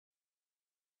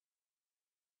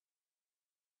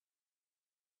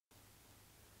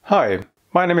Hi,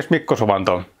 my name is Mikko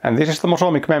Suvanto, and this is the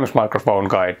MOSOMIC MEMS Microphone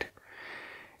Guide.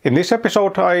 In this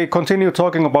episode I continue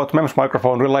talking about MEMS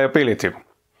microphone reliability.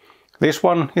 This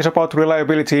one is about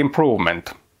reliability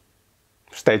improvement.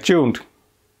 Stay tuned!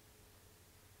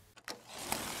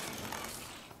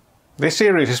 This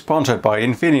series is sponsored by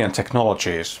Innovating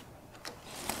Technologies.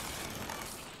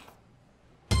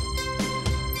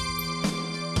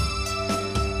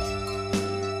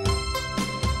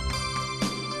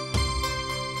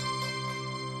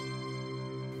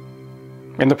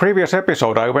 In the previous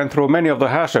episode I went through many of the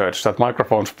hazards that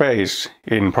microphones face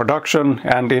in production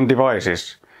and in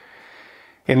devices.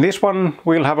 In this one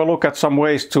we'll have a look at some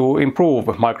ways to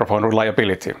improve microphone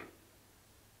reliability.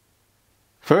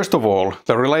 First of all,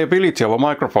 the reliability of a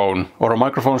microphone or a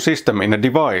microphone system in a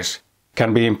device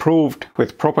can be improved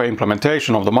with proper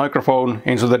implementation of the microphone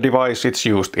into the device it's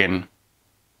used in.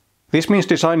 This means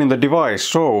designing the device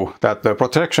so that the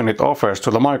protection it offers to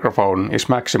the microphone is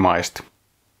maximized.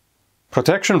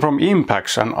 Protection from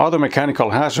impacts and other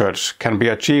mechanical hazards can be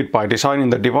achieved by designing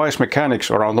the device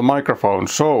mechanics around the microphone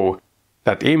so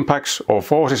that impacts or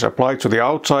forces applied to the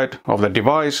outside of the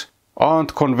device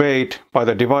aren't conveyed by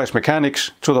the device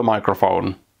mechanics to the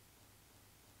microphone.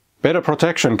 Better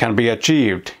protection can be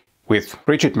achieved with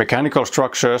rigid mechanical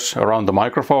structures around the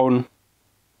microphone,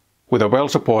 with a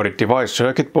well-supported device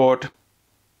circuit board,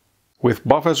 with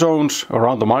buffer zones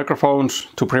around the microphones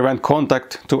to prevent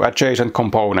contact to adjacent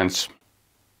components,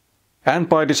 and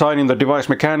by designing the device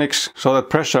mechanics so that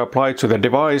pressure applied to the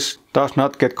device does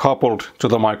not get coupled to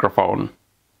the microphone.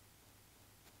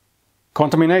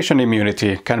 Contamination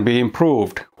immunity can be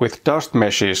improved with dust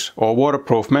meshes or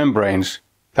waterproof membranes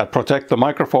that protect the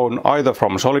microphone either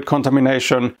from solid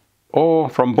contamination or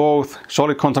from both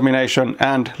solid contamination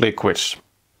and liquids.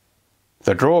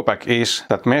 The drawback is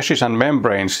that meshes and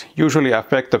membranes usually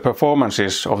affect the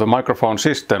performances of the microphone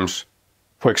systems,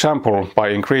 for example by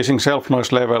increasing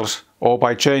self-noise levels or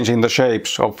by changing the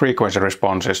shapes of frequency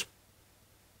responses.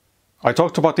 I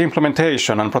talked about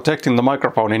implementation and protecting the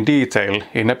microphone in detail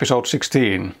in episode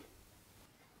 16.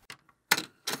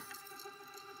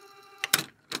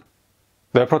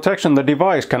 The protection the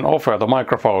device can offer the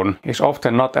microphone is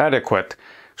often not adequate,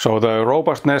 so the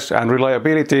robustness and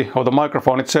reliability of the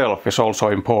microphone itself is also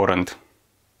important.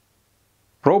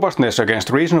 Robustness against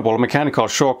reasonable mechanical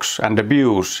shocks and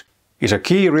abuse is a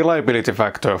key reliability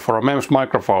factor for a MEMS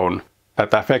microphone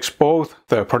that affects both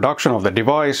the production of the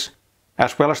device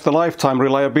as well as the lifetime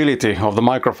reliability of the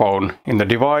microphone in the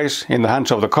device in the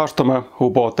hands of the customer who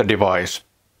bought the device.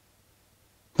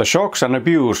 The shocks and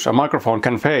abuse a microphone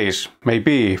can face may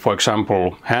be, for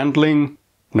example, handling,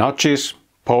 nudges,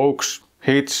 pokes,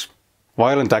 hits,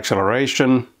 violent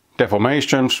acceleration,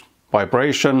 deformations,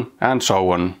 vibration, and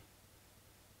so on.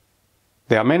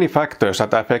 There are many factors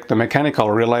that affect the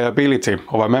mechanical reliability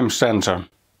of a MEMS sensor.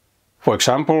 For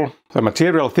example, the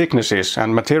material thicknesses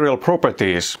and material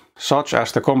properties, such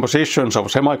as the compositions of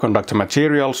semiconductor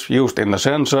materials used in the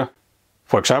sensor,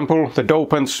 for example, the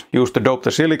dopants used to dope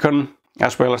the silicon,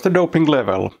 as well as the doping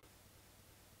level.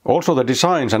 Also the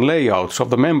designs and layouts of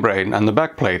the membrane and the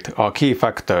backplate are key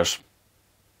factors.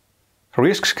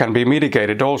 Risks can be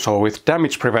mitigated also with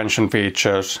damage prevention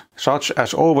features, such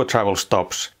as over-travel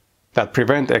stops, that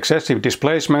prevent excessive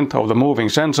displacement of the moving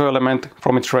sensor element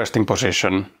from its resting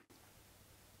position.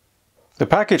 The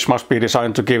package must be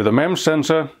designed to give the MEMS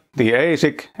sensor, the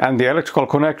ASIC and the electrical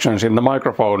connections in the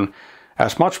microphone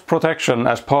as much protection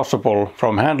as possible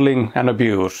from handling and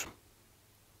abuse.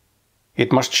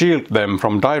 It must shield them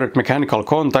from direct mechanical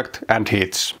contact and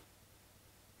hits.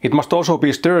 It must also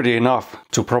be sturdy enough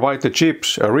to provide the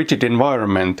chips a rigid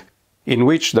environment in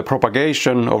which the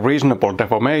propagation of reasonable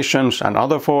deformations and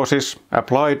other forces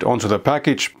applied onto the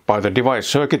package by the device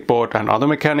circuit board and other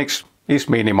mechanics is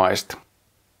minimized.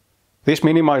 This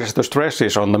minimizes the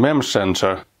stresses on the MEMS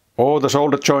sensor or the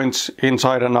solder joints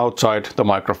inside and outside the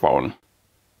microphone.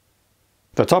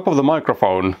 The top of the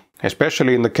microphone,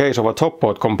 especially in the case of a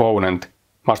top-port component,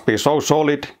 must be so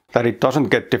solid that it doesn't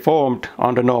get deformed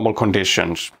under normal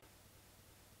conditions.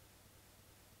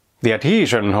 The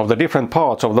adhesion of the different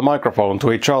parts of the microphone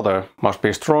to each other must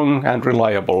be strong and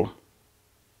reliable.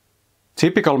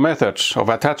 Typical methods of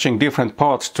attaching different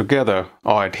parts together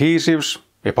are adhesives,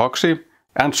 epoxy,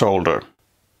 and solder.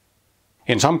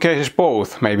 In some cases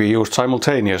both may be used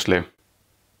simultaneously.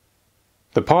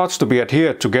 The parts to be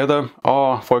adhered together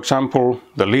are, for example,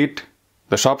 the lid,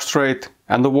 the substrate,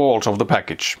 and the walls of the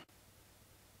package.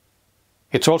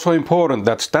 It's also important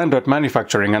that standard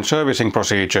manufacturing and servicing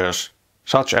procedures,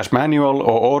 such as manual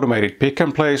or automated pick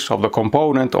and place of the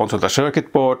component onto the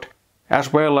circuit board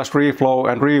as well as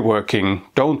reflow and reworking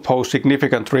don't pose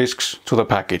significant risks to the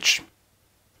package.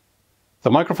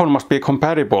 The microphone must be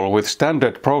compatible with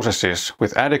standard processes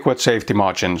with adequate safety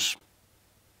margins.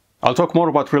 I'll talk more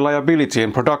about reliability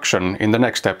in production in the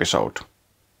next episode.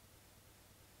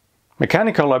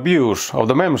 Mechanical abuse of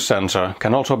the MEMS sensor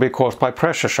can also be caused by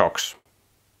pressure shocks.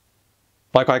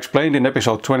 Like I explained in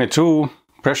episode 22,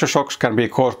 pressure shocks can be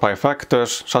caused by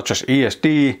factors such as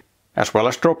ESD, as well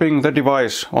as dropping the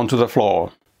device onto the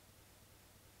floor.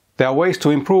 There are ways to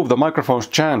improve the microphone's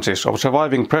chances of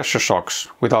surviving pressure shocks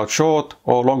without short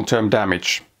or long-term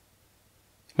damage.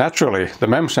 Naturally, the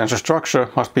MEMS sensor structure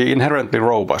must be inherently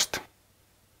robust.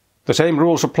 The same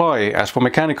rules apply as for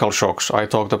mechanical shocks I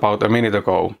talked about a minute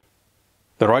ago.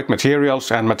 The right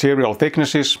materials and material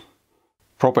thicknesses,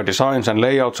 proper designs and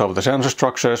layouts of the sensor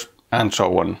structures, and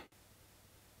so on.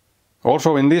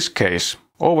 Also in this case,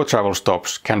 overtravel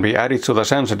stops can be added to the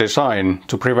sensor design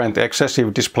to prevent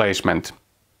excessive displacement.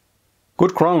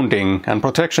 Good grounding and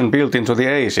protection built into the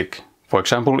ASIC, for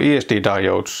example ESD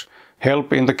diodes,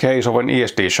 help in the case of an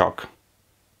ESD shock.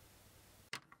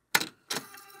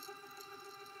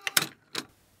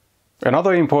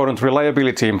 Another important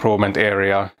reliability improvement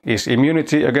area is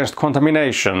immunity against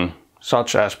contamination,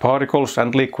 such as particles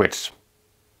and liquids.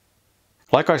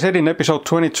 Like I said in episode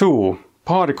 22,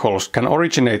 particles can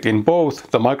originate in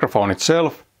both the microphone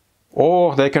itself,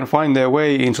 or they can find their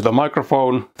way into the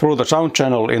microphone through the sound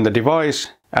channel in the device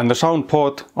and the sound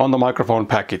port on the microphone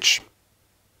package.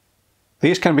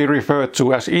 These can be referred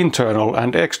to as internal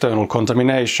and external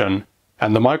contamination,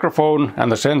 and the microphone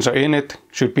and the sensor in it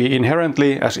should be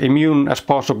inherently as immune as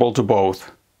possible to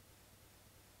both.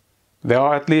 There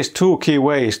are at least two key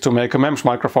ways to make a MEMS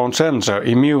microphone sensor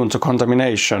immune to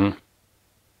contamination.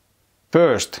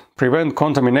 First, prevent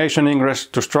contamination ingress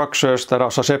to structures that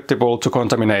are susceptible to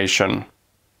contamination.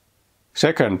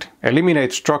 Second,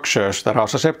 eliminate structures that are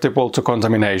susceptible to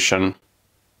contamination.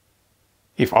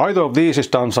 If either of these is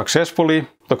done successfully,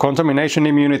 the contamination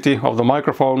immunity of the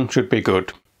microphone should be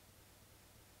good.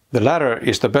 The latter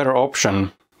is the better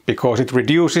option because it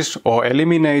reduces or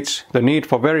eliminates the need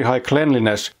for very high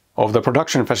cleanliness of the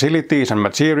production facilities and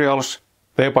materials,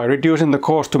 thereby reducing the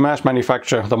cost to mass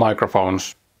manufacture the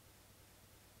microphones.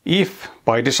 If,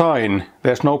 by design,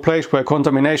 there's no place where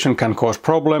contamination can cause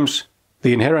problems,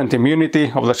 the inherent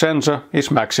immunity of the sensor is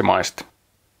maximized.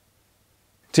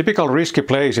 Typical risky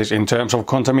places in terms of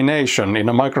contamination in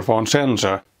a microphone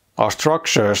sensor are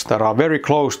structures that are very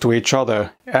close to each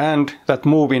other and that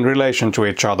move in relation to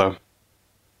each other.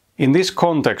 In this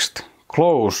context,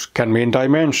 close can mean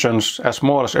dimensions as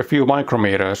small as a few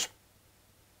micrometers.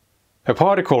 A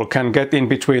particle can get in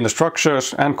between the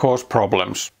structures and cause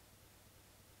problems.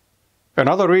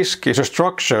 Another risk is a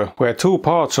structure where two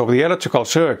parts of the electrical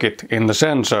circuit in the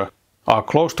sensor are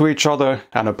close to each other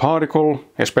and a particle,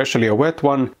 especially a wet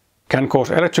one, can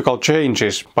cause electrical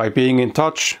changes by being in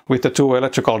touch with the two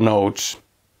electrical nodes.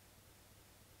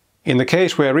 In the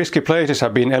case where risky places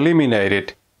have been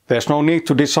eliminated, there's no need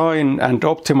to design and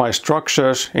optimize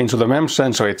structures into the MEMS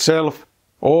sensor itself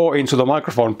or into the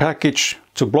microphone package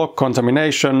to block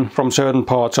contamination from certain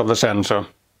parts of the sensor.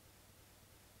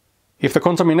 If the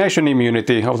contamination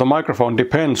immunity of the microphone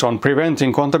depends on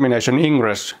preventing contamination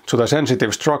ingress to the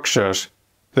sensitive structures,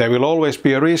 there will always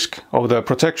be a risk of the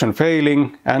protection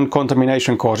failing and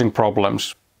contamination causing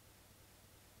problems.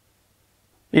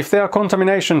 If there are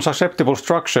contamination susceptible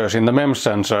structures in the MEMS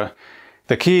sensor,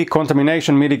 the key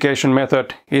contamination mitigation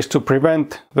method is to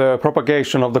prevent the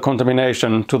propagation of the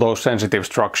contamination to those sensitive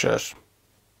structures.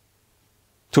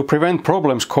 To prevent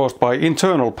problems caused by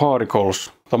internal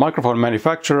particles, the microphone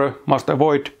manufacturer must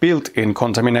avoid built-in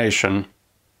contamination.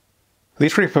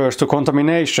 This refers to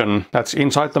contamination that's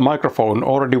inside the microphone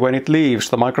already when it leaves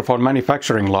the microphone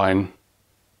manufacturing line.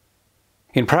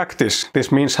 In practice,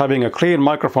 this means having a clean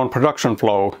microphone production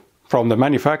flow from the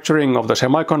manufacturing of the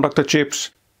semiconductor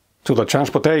chips, to the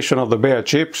transportation of the bare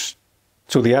chips,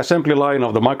 to the assembly line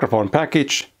of the microphone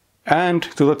package, and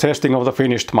to the testing of the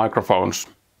finished microphones.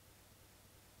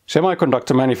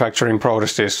 Semiconductor manufacturing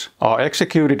processes are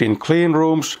executed in clean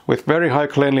rooms with very high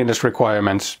cleanliness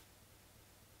requirements.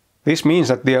 This means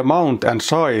that the amount and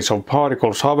size of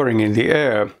particles hovering in the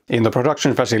air in the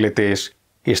production facilities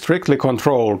is strictly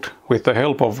controlled with the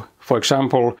help of, for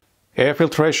example, air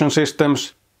filtration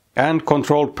systems and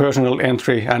controlled personnel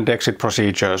entry and exit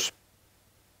procedures.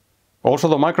 Also,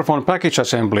 the microphone package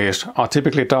assemblies are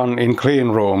typically done in clean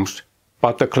rooms,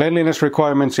 but the cleanliness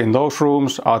requirements in those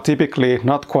rooms are typically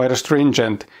not quite as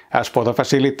stringent as for the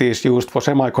facilities used for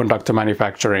semiconductor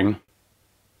manufacturing.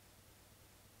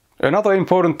 Another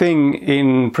important thing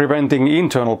in preventing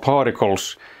internal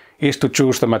particles is to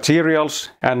choose the materials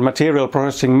and material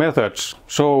processing methods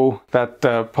so that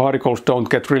the particles don't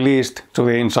get released to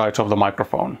the insides of the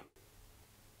microphone.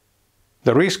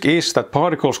 The risk is that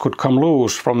particles could come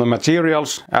loose from the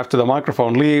materials after the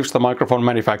microphone leaves the microphone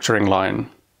manufacturing line.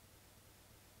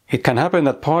 It can happen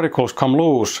that particles come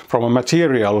loose from a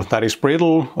material that is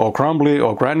brittle or crumbly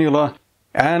or granular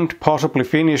and possibly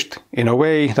finished in a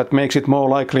way that makes it more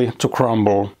likely to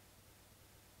crumble.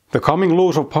 The coming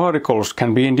loose of particles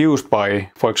can be induced by,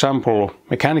 for example,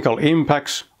 mechanical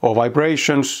impacts or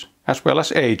vibrations, as well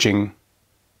as aging.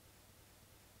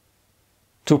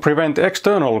 To prevent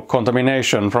external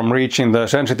contamination from reaching the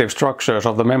sensitive structures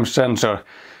of the MEMS sensor,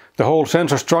 the whole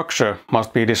sensor structure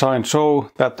must be designed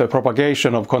so that the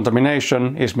propagation of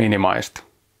contamination is minimized.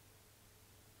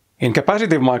 In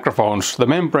capacitive microphones, the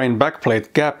membrane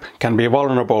backplate gap can be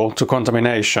vulnerable to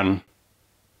contamination.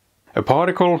 A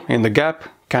particle in the gap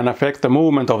can affect the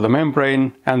movement of the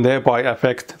membrane and thereby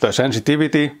affect the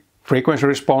sensitivity, frequency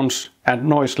response, and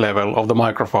noise level of the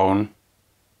microphone.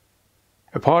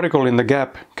 A particle in the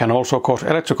gap can also cause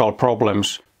electrical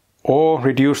problems or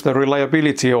reduce the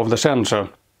reliability of the sensor,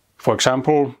 for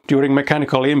example, during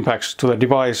mechanical impacts to the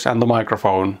device and the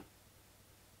microphone.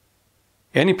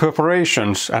 Any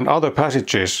perforations and other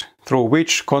passages through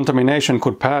which contamination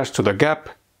could pass to the gap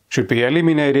should be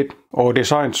eliminated or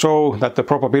designed so that the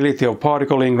probability of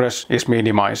particle ingress is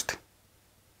minimized.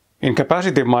 In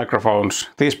capacitive microphones,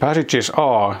 these passages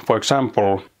are, for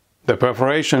example, the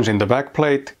perforations in the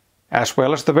backplate, as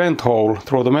well as the vent hole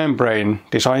through the membrane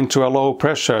designed to allow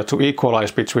pressure to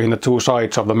equalize between the two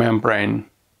sides of the membrane.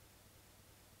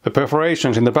 The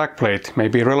perforations in the backplate may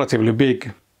be relatively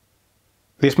big.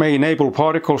 This may enable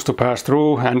particles to pass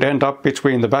through and end up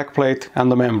between the backplate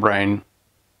and the membrane.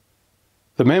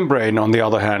 The membrane, on the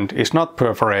other hand, is not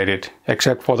perforated,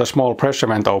 except for the small pressure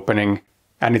vent opening,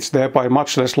 and it's thereby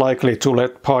much less likely to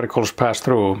let particles pass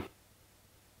through.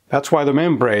 That's why the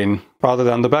membrane, rather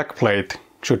than the backplate,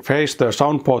 should face the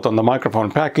sound port on the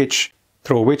microphone package,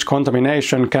 through which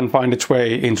contamination can find its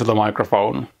way into the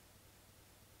microphone.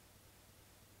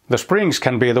 The springs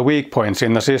can be the weak points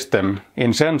in the system,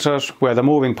 in sensors where the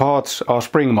moving parts are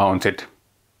spring-mounted.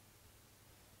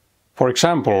 For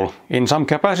example, in some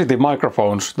capacitive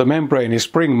microphones the membrane is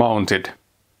spring-mounted.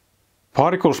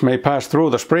 Particles may pass through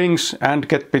the springs and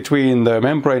get between the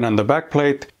membrane and the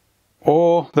backplate,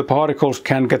 or the particles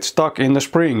can get stuck in the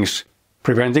springs,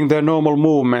 preventing their normal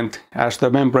movement as the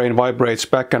membrane vibrates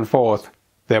back and forth,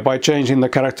 thereby changing the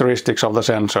characteristics of the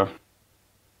sensor.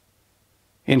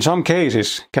 In some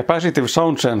cases, capacitive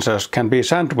sound sensors can be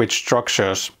sandwich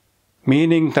structures,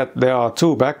 meaning that there are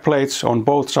two backplates on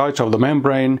both sides of the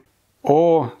membrane,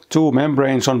 or two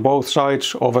membranes on both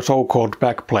sides of a so-called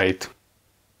backplate.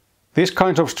 These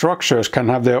kinds of structures can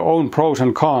have their own pros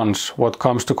and cons what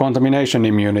comes to contamination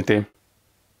immunity.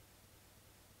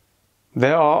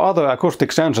 There are other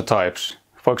acoustic sensor types,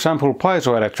 for example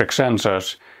piezoelectric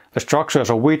sensors, the structures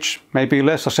of which may be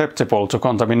less susceptible to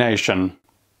contamination.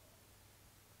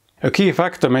 A key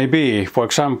factor may be, for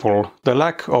example, the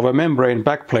lack of a membrane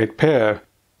backplate pair,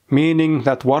 meaning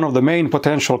that one of the main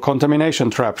potential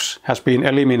contamination traps has been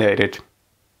eliminated.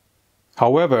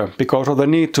 However, because of the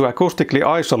need to acoustically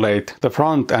isolate the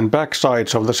front and back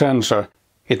sides of the sensor,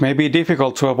 it may be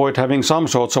difficult to avoid having some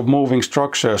sorts of moving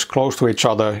structures close to each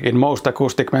other in most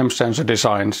acoustic MEMS sensor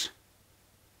designs.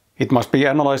 It must be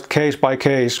analyzed case by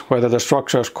case whether the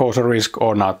structures cause a risk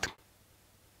or not.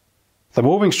 The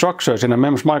moving structures in a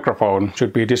MEMS microphone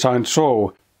should be designed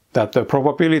so that the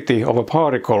probability of a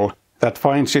particle that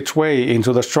finds its way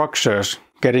into the structures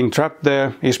getting trapped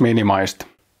there is minimized.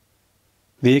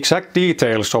 The exact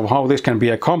details of how this can be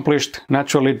accomplished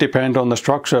naturally depend on the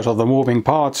structures of the moving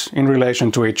parts in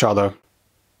relation to each other.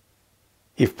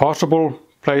 If possible,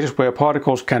 places where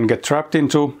particles can get trapped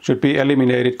into should be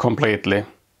eliminated completely.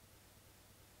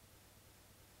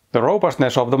 The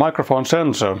robustness of the microphone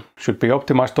sensor should be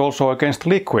optimized also against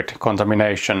liquid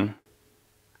contamination.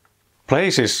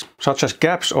 Places such as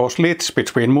gaps or slits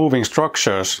between moving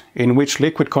structures in which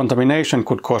liquid contamination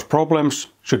could cause problems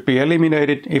should be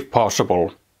eliminated if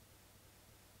possible.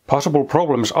 Possible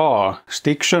problems are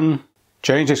stiction,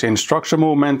 changes in structure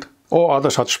movement, or other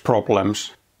such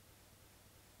problems.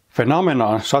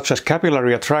 Phenomena such as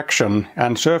capillary attraction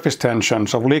and surface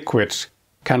tensions of liquids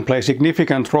can play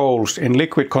significant roles in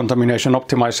liquid contamination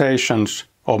optimizations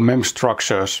of MEMS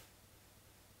structures.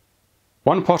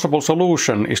 One possible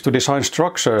solution is to design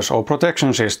structures or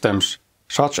protection systems,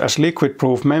 such as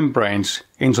liquid-proof membranes,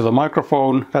 into the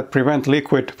microphone that prevent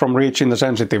liquid from reaching the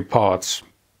sensitive parts.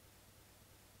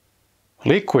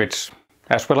 Liquids,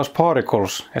 as well as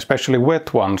particles, especially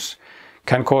wet ones,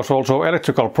 can cause also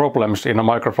electrical problems in a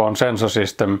microphone sensor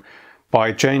system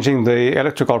by changing the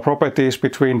electrical properties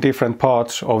between different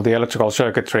parts of the electrical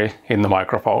circuitry in the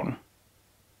microphone.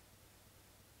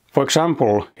 For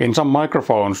example, in some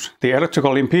microphones, the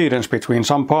electrical impedance between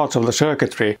some parts of the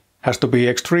circuitry has to be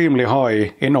extremely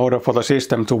high in order for the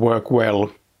system to work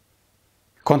well.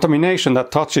 Contamination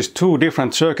that touches two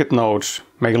different circuit nodes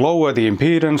may lower the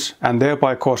impedance and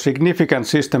thereby cause significant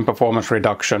system performance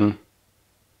reduction.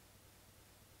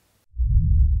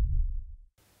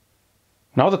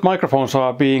 Now that microphones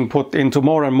are being put into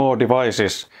more and more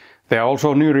devices, there are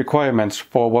also new requirements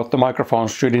for what the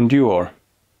microphones should endure.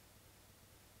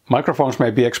 Microphones may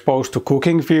be exposed to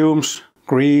cooking fumes,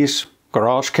 grease,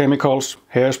 garage chemicals,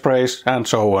 hairsprays, and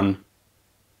so on.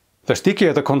 The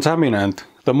stickier the contaminant,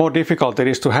 the more difficult it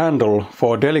is to handle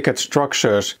for delicate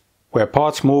structures where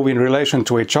parts move in relation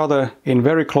to each other in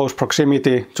very close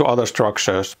proximity to other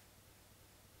structures.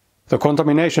 The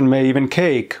contamination may even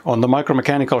cake on the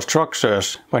micromechanical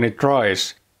structures when it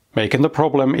dries, making the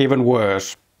problem even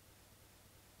worse.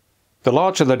 The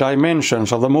larger the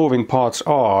dimensions of the moving parts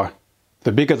are,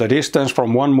 the bigger the distance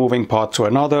from one moving part to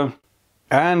another,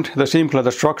 and the simpler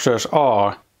the structures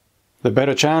are, the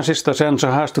better chances the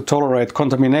sensor has to tolerate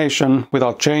contamination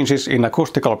without changes in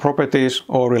acoustical properties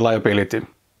or reliability.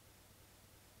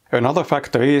 Another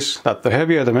factor is that the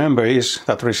heavier the member is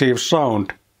that receives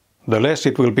sound, the less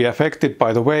it will be affected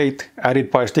by the weight added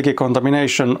by sticky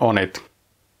contamination on it.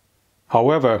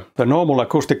 However, the normal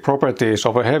acoustic properties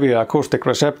of a heavier acoustic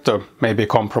receptor may be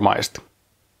compromised.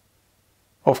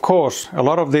 Of course, a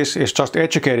lot of this is just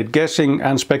educated guessing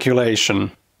and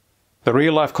speculation. The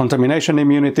real-life contamination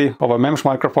immunity of a MEMS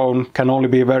microphone can only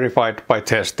be verified by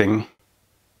testing.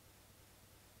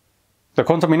 The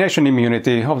contamination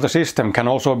immunity of the system can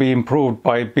also be improved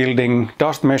by building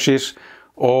dust meshes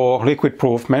or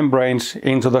liquid-proof membranes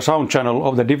into the sound channel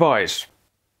of the device.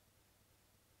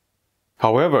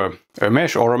 However, a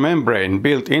mesh or a membrane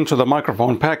built into the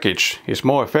microphone package is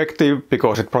more effective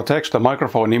because it protects the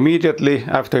microphone immediately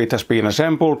after it has been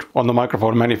assembled on the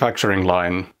microphone manufacturing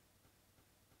line.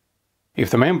 If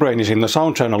the membrane is in the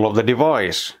sound channel of the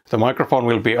device, the microphone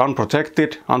will be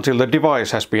unprotected until the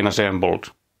device has been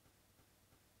assembled.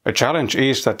 A challenge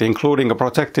is that including a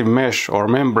protective mesh or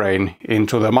membrane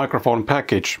into the microphone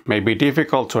package may be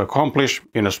difficult to accomplish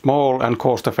in a small and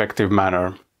cost-effective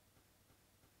manner.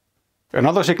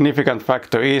 Another significant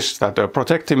factor is that a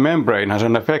protective membrane has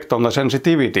an effect on the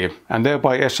sensitivity and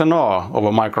thereby SNR of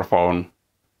a microphone.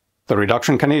 The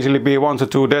reduction can easily be 1 to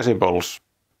 2 decibels.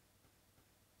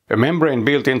 A membrane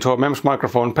built into a MEMS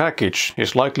microphone package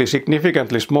is likely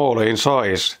significantly smaller in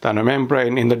size than a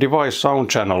membrane in the device sound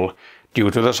channel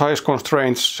due to the size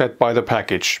constraints set by the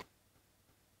package.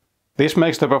 This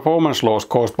makes the performance loss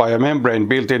caused by a membrane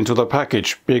built into the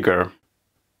package bigger.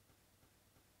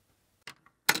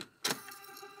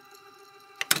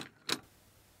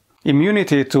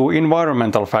 Immunity to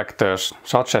environmental factors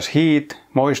such as heat,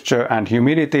 moisture and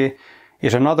humidity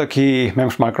is another key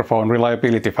MEMS microphone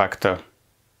reliability factor.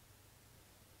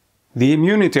 The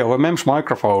immunity of a MEMS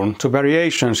microphone to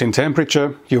variations in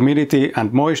temperature, humidity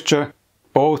and moisture,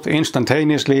 both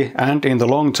instantaneously and in the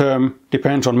long term,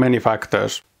 depends on many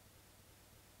factors.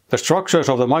 The structures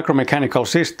of the micromechanical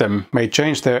system may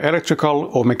change their electrical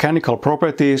or mechanical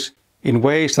properties in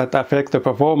ways that affect the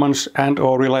performance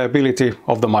and/or reliability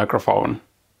of the microphone.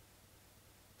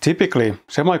 Typically,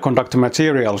 semiconductor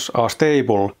materials are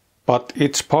stable, but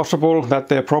it's possible that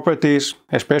their properties,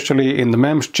 especially in the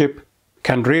MEMS chip,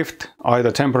 can drift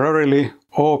either temporarily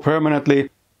or permanently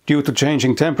due to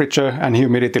changing temperature and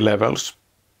humidity levels.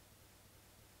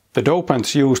 The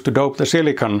dopants used to dope the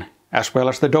silicon, as well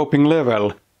as the doping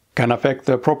level, can affect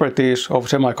the properties of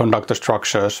semiconductor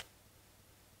structures.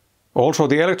 Also,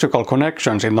 the electrical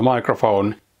connections in the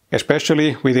microphone,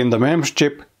 especially within the MEMS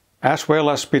chip, as well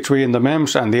as between the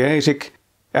MEMS and the ASIC,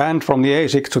 and from the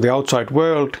ASIC to the outside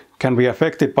world, can be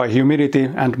affected by humidity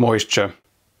and moisture.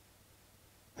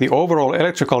 The overall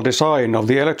electrical design of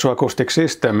the electroacoustic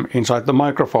system inside the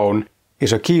microphone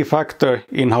is a key factor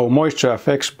in how moisture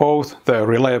affects both the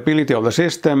reliability of the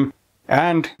system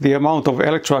and the amount of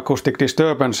electroacoustic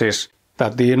disturbances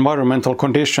that the environmental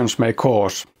conditions may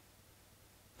cause.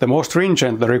 The more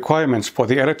stringent the requirements for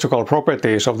the electrical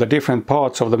properties of the different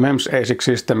parts of the MEMS ASIC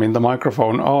system in the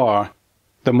microphone are,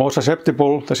 the more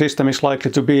susceptible the system is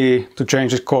likely to be to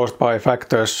changes caused by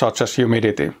factors such as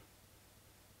humidity.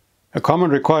 A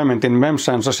common requirement in MEMS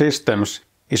sensor systems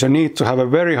is a need to have a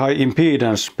very high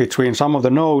impedance between some of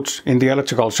the nodes in the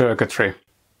electrical circuitry.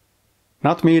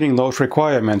 Not meeting those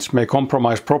requirements may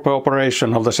compromise proper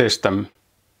operation of the system.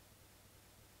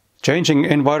 Changing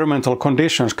environmental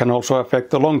conditions can also affect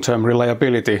the long-term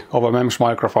reliability of a MEMS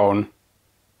microphone.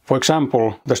 For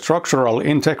example, the structural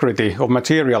integrity of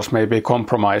materials may be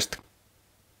compromised.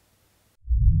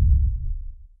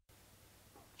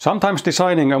 Sometimes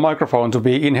designing a microphone to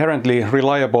be inherently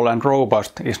reliable and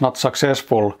robust is not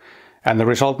successful, and the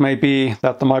result may be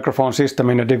that the microphone system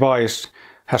in a device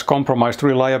has compromised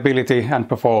reliability and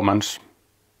performance.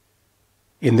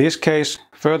 In this case,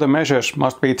 further measures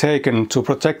must be taken to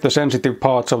protect the sensitive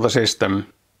parts of the system.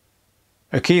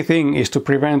 A key thing is to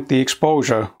prevent the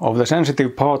exposure of the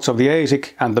sensitive parts of the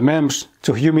ASIC and the MEMS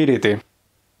to humidity.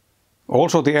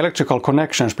 Also, the electrical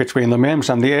connections between the MEMS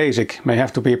and the ASIC may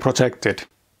have to be protected.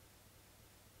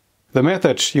 The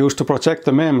methods used to protect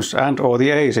the MEMS and/or the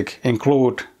ASIC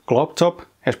include glove top,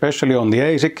 especially on the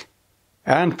ASIC,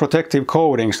 and protective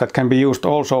coatings that can be used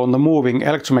also on the moving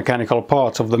electromechanical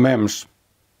parts of the MEMS.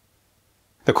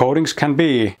 The coatings can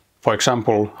be, for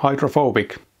example,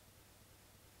 hydrophobic.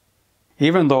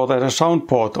 Even though there's a sound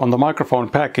port on the microphone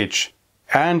package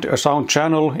and a sound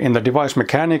channel in the device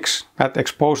mechanics that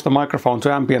expose the microphone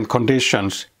to ambient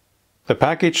conditions, the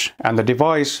package and the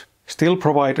device still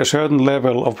provide a certain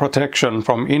level of protection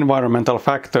from environmental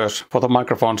factors for the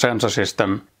microphone sensor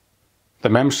system, the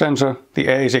MEMS sensor, the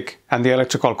ASIC, and the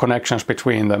electrical connections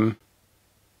between them.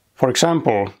 For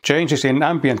example, changes in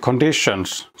ambient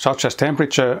conditions, such as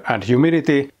temperature and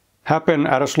humidity, happen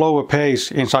at a slower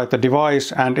pace inside the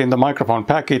device and in the microphone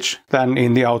package than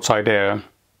in the outside air.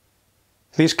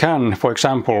 This can, for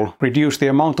example, reduce the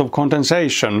amount of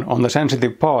condensation on the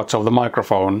sensitive parts of the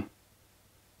microphone.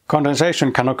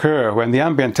 Condensation can occur when the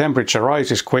ambient temperature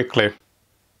rises quickly.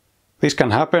 This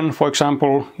can happen, for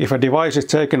example, if a device is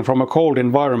taken from a cold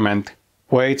environment,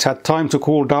 where it's had time to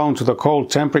cool down to the cold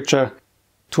temperature,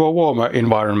 to a warmer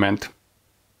environment.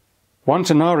 One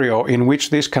scenario in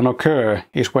which this can occur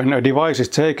is when a device is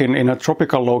taken in a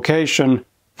tropical location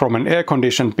from an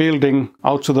air-conditioned building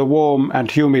out to the warm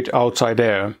and humid outside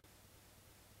air.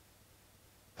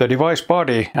 The device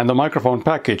body and the microphone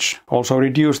package also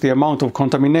reduce the amount of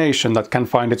contamination that can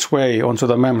find its way onto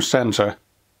the MEMS sensor,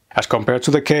 as compared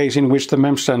to the case in which the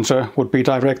MEMS sensor would be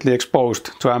directly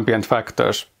exposed to ambient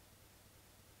factors.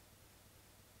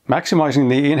 Maximizing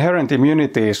the inherent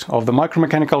immunities of the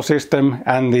micromechanical system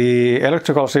and the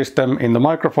electrical system in the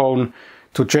microphone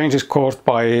to changes caused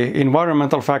by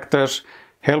environmental factors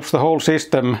helps the whole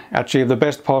system achieve the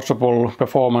best possible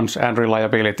performance and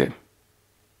reliability.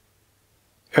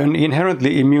 An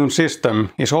inherently immune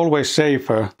system is always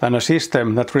safer than a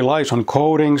system that relies on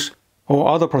coatings or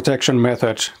other protection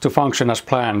methods to function as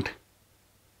planned.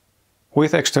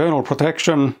 With external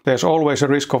protection, there's always a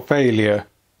risk of failure,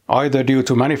 either due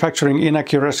to manufacturing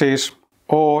inaccuracies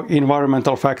or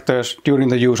environmental factors during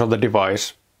the use of the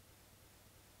device.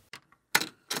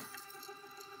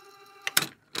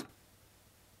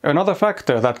 Another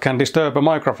factor that can disturb a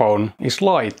microphone is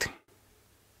light.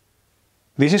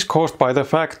 This is caused by the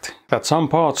fact that some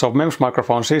parts of MEMS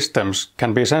microphone systems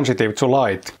can be sensitive to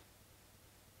light.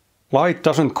 Light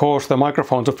doesn't cause the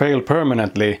microphone to fail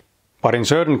permanently, but in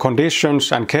certain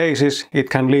conditions and cases it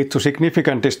can lead to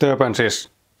significant disturbances,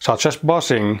 such as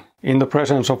buzzing in the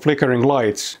presence of flickering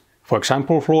lights, for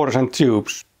example fluorescent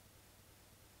tubes.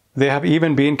 There have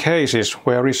even been cases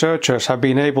where researchers have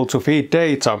been able to feed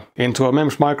data into a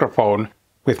MEMS microphone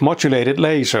with modulated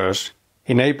lasers,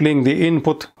 enabling the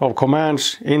input of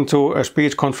commands into a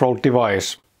speech-controlled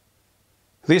device.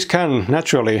 This can,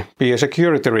 naturally, be a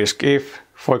security risk if,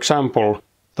 for example,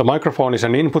 the microphone is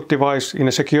an input device in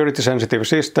a security-sensitive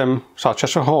system, such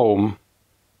as a home.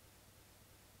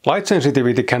 Light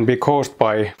sensitivity can be caused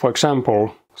by, for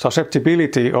example,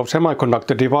 susceptibility of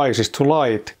semiconductor devices to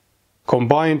light,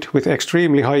 combined with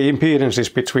extremely high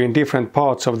impedances between different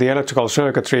parts of the electrical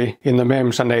circuitry in the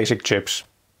MEMS and ASIC chips.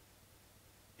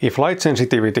 If light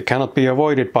sensitivity cannot be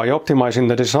avoided by optimizing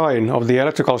the design of the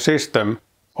electrical system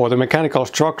or the mechanical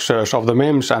structures of the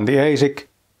MEMS and the ASIC,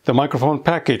 the microphone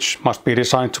package must be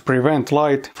designed to prevent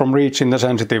light from reaching the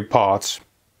sensitive parts.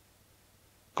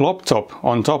 Glob top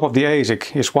on top of the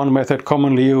ASIC is one method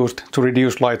commonly used to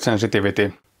reduce light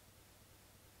sensitivity.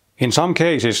 In some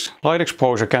cases, light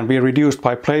exposure can be reduced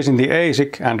by placing the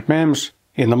ASIC and MEMS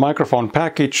in the microphone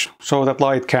package so that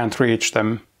light can't reach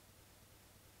them.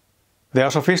 There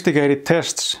are sophisticated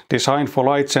tests designed for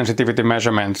light sensitivity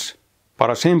measurements, but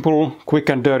a simple, quick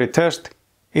and dirty test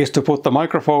is to put the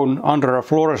microphone under a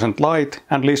fluorescent light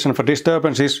and listen for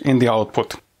disturbances in the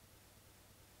output.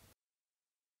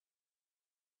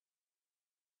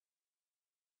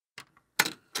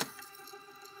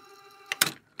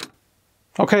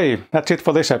 Okay, that's it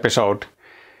for this episode.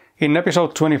 In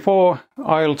episode 24,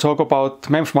 I'll talk about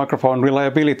MEMS microphone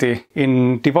reliability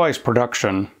in device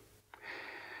production.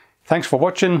 Thanks for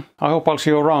watching. I hope I'll see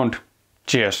you around.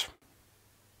 Cheers!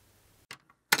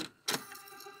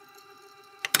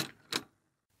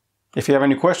 If you have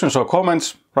any questions or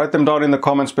comments, write them down in the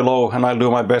comments below and I'll do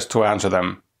my best to answer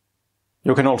them.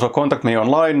 You can also contact me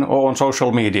online or on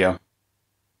social media.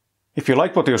 If you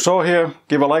liked what you saw here,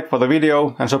 give a like for the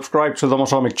video and subscribe to the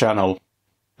MOSOMIC channel.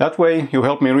 That way you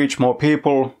help me reach more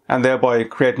people and thereby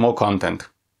create more content.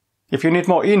 If you need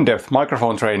more in-depth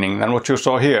microphone training than what you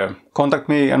saw here, contact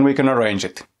me and we can arrange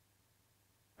it.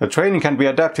 The training can be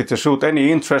adapted to suit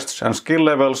any interests and skill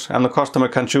levels, and the customer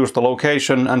can choose the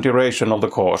location and duration of the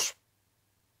course.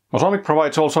 MOSOMIC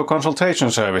provides also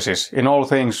consultation services in all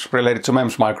things related to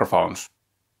MEMS microphones.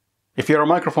 If you're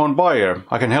a microphone buyer,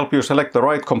 I can help you select the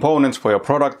right components for your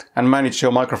product and manage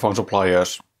your microphone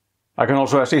suppliers. I can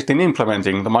also assist in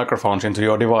implementing the microphones into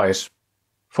your device.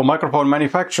 For microphone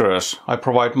manufacturers, I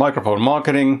provide microphone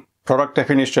marketing, product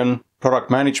definition,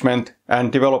 product management,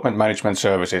 and development management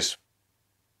services.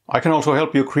 I can also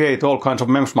help you create all kinds of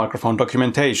MEMS microphone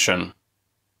documentation.